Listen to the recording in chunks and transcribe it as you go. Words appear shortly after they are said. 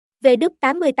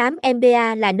W88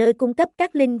 MBA là nơi cung cấp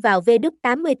các link vào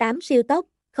W88 siêu tốc,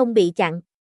 không bị chặn.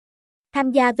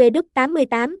 Tham gia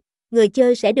W88, người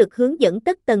chơi sẽ được hướng dẫn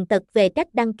tất tần tật về cách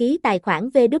đăng ký tài khoản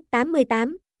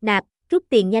W88, nạp, rút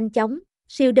tiền nhanh chóng,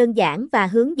 siêu đơn giản và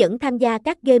hướng dẫn tham gia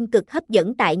các game cực hấp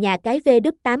dẫn tại nhà cái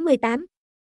W88.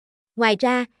 Ngoài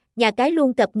ra, nhà cái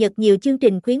luôn cập nhật nhiều chương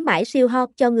trình khuyến mãi siêu hot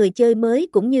cho người chơi mới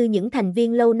cũng như những thành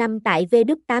viên lâu năm tại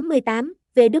W88.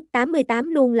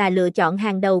 W88 luôn là lựa chọn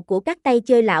hàng đầu của các tay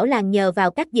chơi lão làng nhờ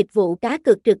vào các dịch vụ cá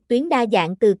cược trực tuyến đa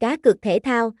dạng từ cá cược thể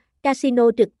thao,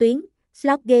 casino trực tuyến,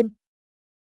 slot game,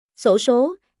 xổ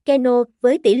số, keno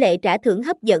với tỷ lệ trả thưởng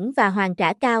hấp dẫn và hoàn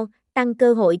trả cao, tăng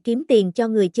cơ hội kiếm tiền cho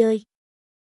người chơi.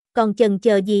 Còn chần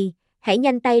chờ gì, hãy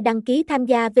nhanh tay đăng ký tham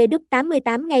gia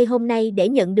W88 ngay hôm nay để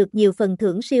nhận được nhiều phần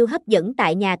thưởng siêu hấp dẫn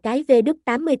tại nhà cái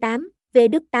W88.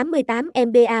 W88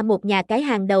 MBA, một nhà cái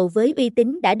hàng đầu với uy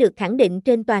tín đã được khẳng định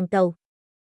trên toàn cầu.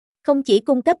 Không chỉ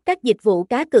cung cấp các dịch vụ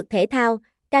cá cược thể thao,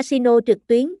 casino trực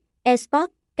tuyến,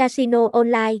 eSports, casino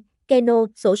online, keno,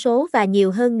 xổ số và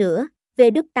nhiều hơn nữa,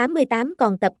 W88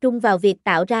 còn tập trung vào việc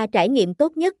tạo ra trải nghiệm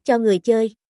tốt nhất cho người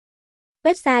chơi.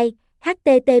 Website: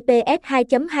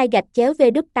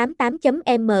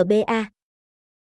 https://w88.mba